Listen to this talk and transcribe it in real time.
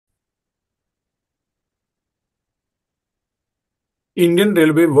Indian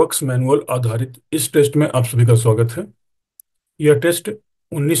railway works manual आधारित इस test में आप सभी का स्वागत है। यह टेस्ट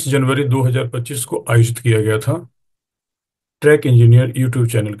 19 जनवरी 2025 को आयोजित किया गया था ट्रैक इंजीनियर यूट्यूब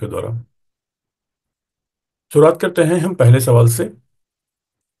चैनल के द्वारा। शुरुआत करते हैं हम पहले सवाल से।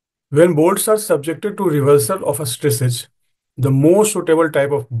 When bolts are subjected to reversal of a stresses, the most suitable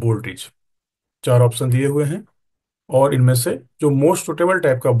type of bolt is। चार ऑप्शन दिए हुए हैं और इनमें से जो मोस्ट सुटेबल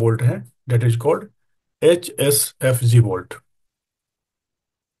टाइप का बोल्ट है that is called HSFG bolt.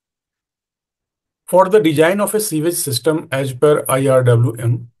 For the design of a sewage system as per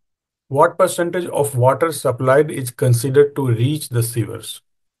IRWM, what percentage of water supplied is considered to reach the sewers?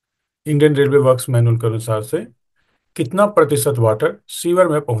 Indian railway works manual के अनुसार से कितना प्रतिशत water sewer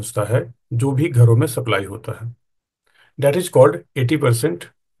में पहुंचता है जो भी घरों में सप्लाई होता है? That is called 80%।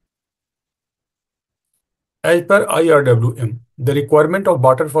 As per IRWM, the requirement of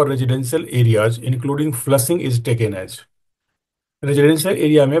water for residential areas including flushing is taken as। Residential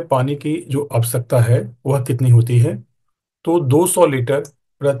area में पानी की जो आवश्यकता है वह कितनी होती है? तो 200 लीटर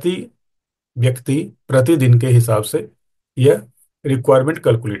प्रति व्यक्ति प्रतिदिन के हिसाब से यह रिक्वायरमेंट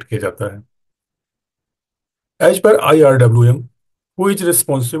कैलकुलेट किया जाता है। As per IRWM, who is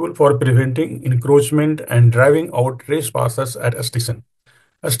responsible for preventing encroachment and driving out ट्रेसपासर्स eight station.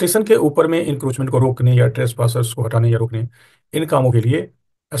 Station के ऊपर में इंक्रोचमेंट को रोकने या ट्रेसपासर्स को हटाने या रोकने इन कामों के लिए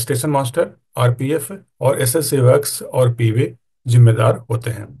स्टेशन मास्टर, RPF और SSC वर्क्स और पीवे जिम्मेदार होते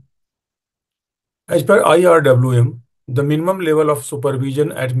हैं। As per IRWM, the minimum level of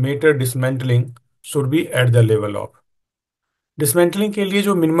supervision at meter dismantling should be at the level of। Dismantling के लिए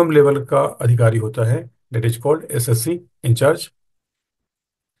जो मिनिमम लेवल का अधिकारी होता है that is called SSC in charge.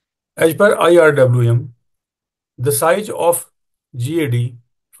 As per IRWM, the size of GAD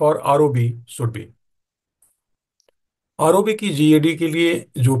for ROB should be. ROB की GAD के लिए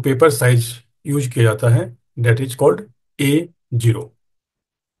जो पेपर साइज यूज किया जाता है that is called A0।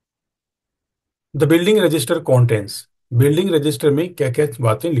 The building register contents, building register में क्या क्या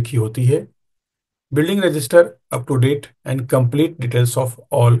बातें लिखी होती है? Building register up to date and complete details of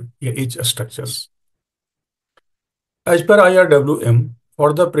all each structures। As per IRWM,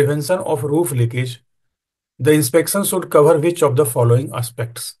 for the prevention of roof leakage, the inspection should cover which of the following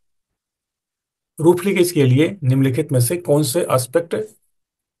aspects। Roof leakage के लिए निम्नलिखित में से कौन से aspect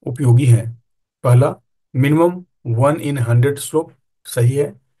उपयोगी हैं? पहला, मिनिमम 1/100 स्लोप, सही है।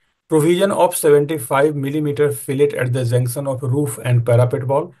 Provision of 75 millimetre fillet at the junction of roof and parapet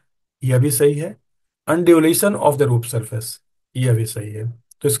wall, यह भी सही है। अनड्यूलेशन ऑफ द रूफ सरफेस, यह भी सही है।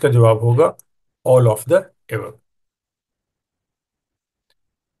 तो इसका जवाब होगा all of the above.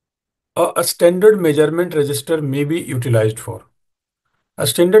 A standard measurement register may be utilized for। A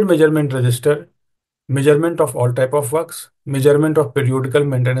standard measurement register, measurement of all type of works, measurement of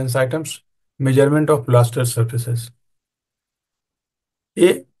periodical maintenance items, measurement of plaster surfaces,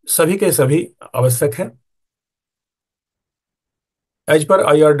 ये सभी के सभी आवश्यक हैं। As per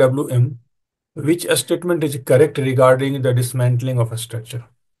IRWM, which statement is correct regarding the dismantling of a structure?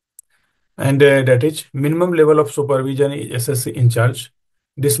 And that is minimum level of supervision is SSC in charge.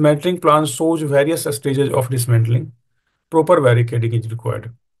 Dismantling plan shows various stages of dismantling. Proper barricading is required.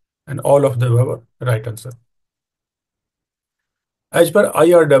 And all of the above are right answer. As per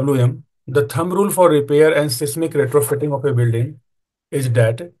IRWM, the thumb rule for repair and seismic retrofitting of a building is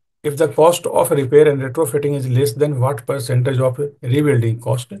that if the cost of repair and retrofitting is less than what percentage of rebuilding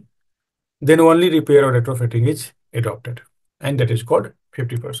cost, then only repair or retrofitting is adopted. And that is called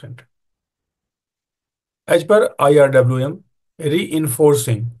 50%. As per IRWM,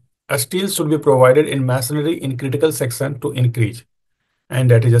 reinforcing a steel should be provided in masonry in critical section to increase,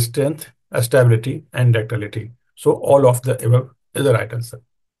 and that is strength, stability, and ductility. So all of the above is the right answer.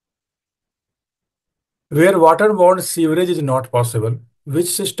 Where waterborne sewerage is not possible,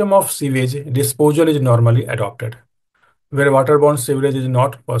 which system of sewage disposal is normally adopted? Where waterborne sewerage is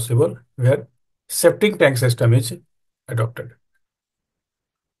not possible, where septic tank system is adopted.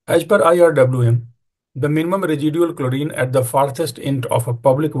 As per IRWM, the minimum residual chlorine at the farthest end of a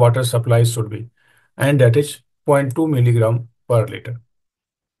public water supply should be, and that is 0.2 milligram per liter.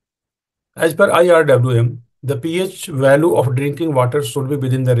 As per IRWM, the pH value of drinking water should be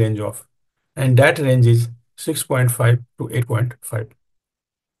within the range of, and that range is 6.5 to 8.5.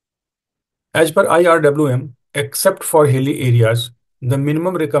 As per IRWM, except for hilly areas, the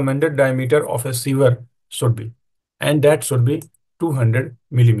minimum recommended diameter of a sewer should be, and that should be 200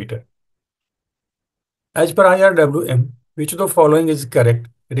 millimeter. As per IRWM, which of the following is correct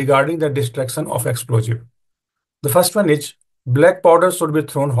regarding the destruction of explosive? The first one is black powder should be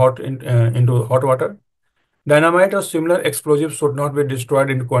thrown into hot water. Dynamite or similar explosives should not be destroyed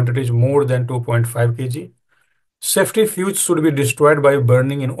in quantities more than 2.5 kg. Safety fuels should be destroyed by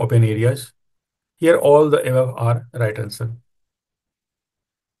burning in open areas. Here, all the above are right answer.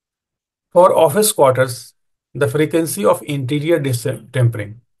 For office quarters, the frequency of interior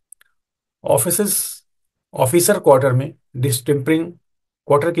distempering. Offices officer quarter में डिस्टेम्परिंग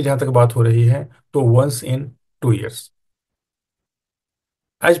quarter की जहां तक बात हो रही है तो once in 2 years.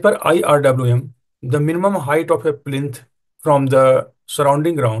 As per IRWM, the minimum height of a plinth from the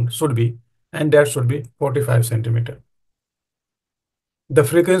surrounding ground should be, and that should be 45 centimeter. The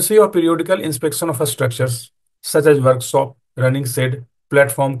frequency of periodical inspection of structures such as workshop, running shed,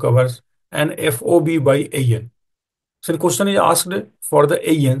 platform covers, and FOB by AN. So the question is asked for the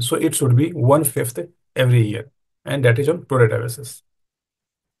AN, so it should be 1/5 every year, and that is on pro rata basis.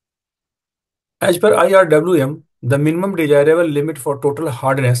 As per IRWM, the minimum desirable limit for total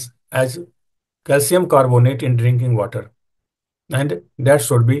hardness as calcium carbonate in drinking water, and that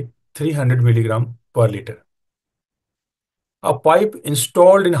should be 300 milligram per liter. A pipe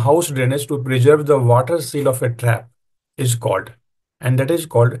installed in house drainage to preserve the water seal of a trap is called, and that is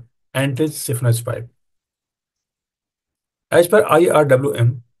called anti-stiffness pipe. As per IRWM,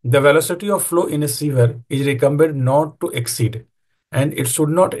 the velocity of flow in a sewer is recommended not to exceed, and it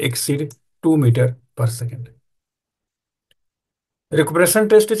should not exceed 2 meters per second. Recuperation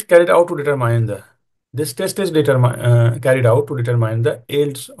test is carried out to determine the. This test is carried out to determine the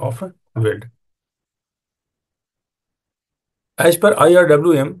age of a weld. As per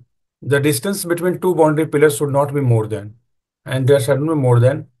IRWM, the distance between two boundary pillars should not be more than, and there should not be more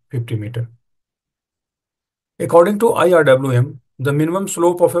than 50 meters. According to IRWM, the minimum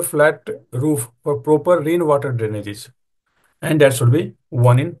slope of a flat roof for proper rainwater drainage is, and that should be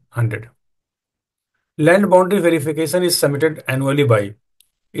 1 in 100. Land boundary verification is submitted annually by,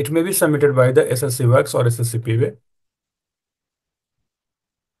 it may be submitted by the SSC Works or SSCPW.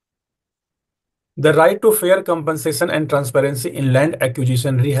 The right to fair compensation and transparency in land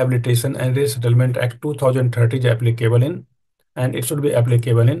acquisition, rehabilitation and resettlement Act 2030 is applicable in, and it should be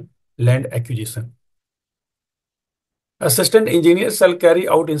applicable in land acquisition. Assistant engineer shall carry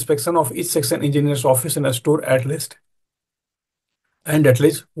out inspection of each section engineer's office in a store at least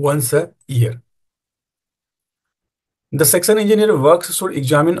once a year. The section engineer works should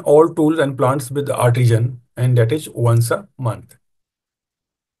examine all tools and plants with the artisan, and that is once a month.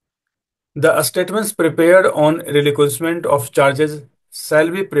 The statements prepared on relinquishment of charges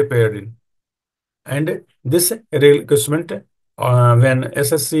shall be prepared in, and this relinquishment when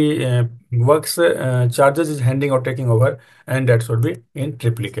SSC works charges is handing or taking over, and that should be in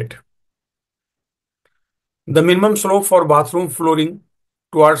triplicate. The minimum slope for bathroom flooring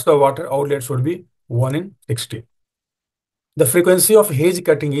towards the water outlet should be 1 in 60. The frequency of hedge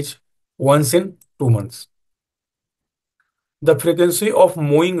cutting is once in 2 months. The frequency of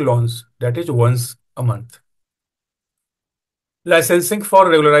mowing lawns, that is once a month. Licensing for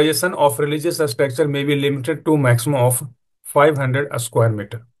regularization of religious structure may be limited to maximum of 500 a square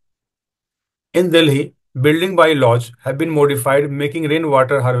meter. In Delhi, building bylaws have been modified, making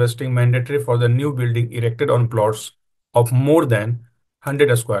rainwater harvesting mandatory for the new building erected on plots of more than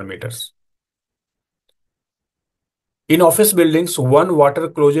 100 square meters. In office buildings, one water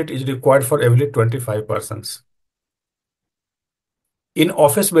closet is required for every 25 persons. In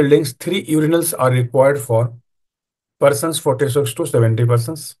office buildings, 3 urinals are required for persons 46 to 70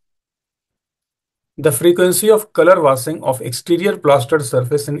 persons. The frequency of color washing of exterior plastered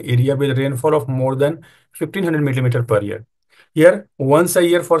surface in area with rainfall of more than 1500 millimeter per year. Here, once a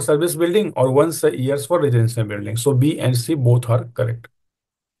year for service building or once a year for residential building. So B and C both are correct.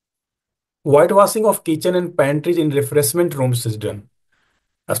 Whitewashing of kitchen and pantries in refreshment rooms is done.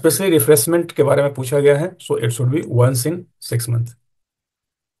 Especially refreshment के बारे में पूछा गया है, so it should be once in 6 months.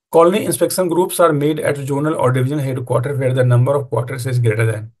 Colony inspection groups are made at zonal or division headquarters where the number of quarters is greater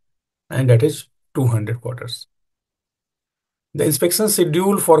than, and that is 200 quarters. The inspection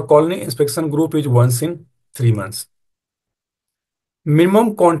schedule for colony inspection group is once in 3 months.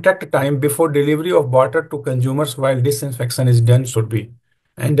 Minimum contact time before delivery of water to consumers while disinfection is done should be,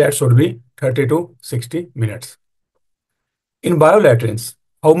 and that should be 30 to 60 minutes. In biolatrines,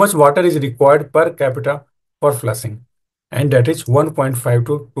 how much water is required per capita for flushing, and that is 1.5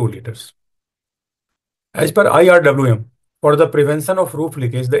 to 2 liters. As per IRWM, for the prevention of roof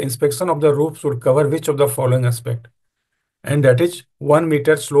leakage, the inspection of the roof should cover which of the following aspect, and that is 1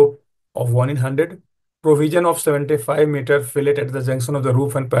 meter slope of 1 in 100, provision of 75-meter fillet at the junction of the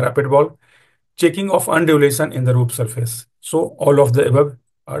roof and parapet wall, checking of undulation in the roof surface. So all of the above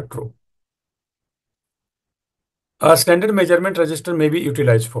are true. A standard measurement register may be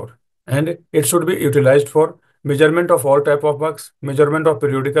utilized for, and it should be utilized for measurement of all type of works, measurement of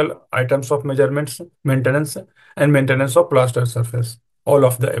periodical items of measurements, maintenance, and maintenance of plaster surface. All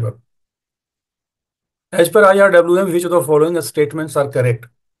of the above. As per IRWM, which of the following statements are correct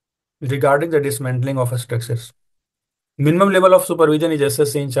regarding the dismantling of structures? Minimum level of supervision is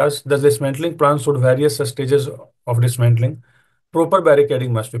SSC in charge. The dismantling plan should various stages of dismantling. Proper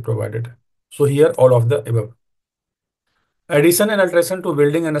barricading must be provided. So here all of the above. Addition and alteration to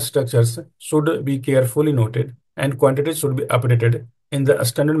building and structures should be carefully noted and quantities should be updated in the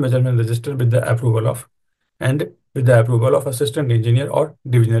standard measurement register with the approval of assistant engineer or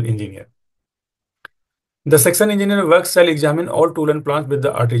divisional engineer. The section engineer works shall examine all tool and plants with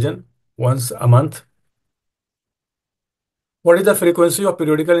the artisan once a month. What is the frequency of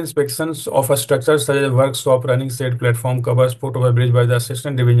periodical inspections of a structure such as workshop, running shed, platform covers, foot over bridge by the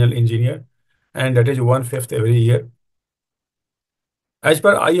assistant divisional engineer? And that is 1/5 every year. As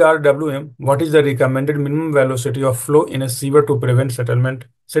per IRWM, what is the recommended minimum velocity of flow in a sewer to prevent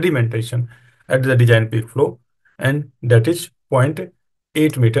sedimentation at the design peak flow? And that is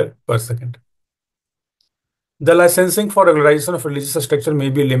 0.8 meter per second. The licensing for regularization of religious structure may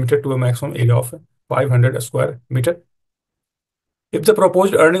be limited to a maximum area of 500 square meter. If the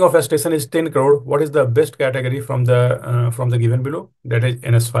proposed earning of a station is 10 crore, what is the best category from the given below? That is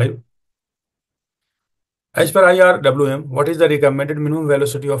NS5. As per IRWM, what is the recommended minimum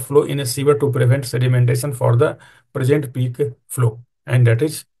velocity of flow in a sewer to prevent sedimentation for the present peak flow? And that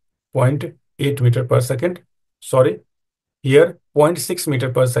is 0.8 meter per second. Sorry, here 0.6 meter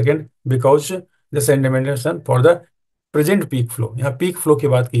per second because the sedimentation for the present peak flow. यहाँ peak flow की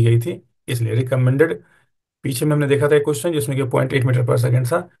बात की गई थी, इसलिए recommended पीछे में हमने देखा था एक क्वेश्चन जिसमें कि 0.8 मीटर पर सेकंड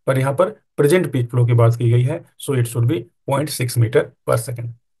था, पर यहाँ पर प्रेजेंट पीक फ्लो की बात की गई है, so it should be 0.6 metre पर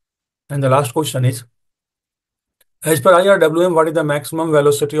second. And the last question is, as per IRWM, what is the maximum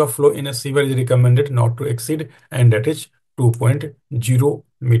velocity of flow in a sewer is recommended not to exceed, and that is 2.0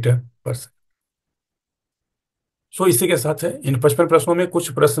 metre पर second. सो इसी के साथ है इन 55 प्रश्नों में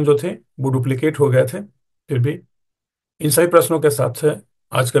कुछ प्रश्न जो थे वो डुप्लीकेट हो गए थे, फिर भी इन सभी प्रश्नों के साथ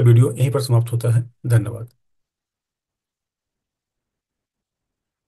आज का वीडियो यहीं पर समाप्त होता है. धन्यवाद.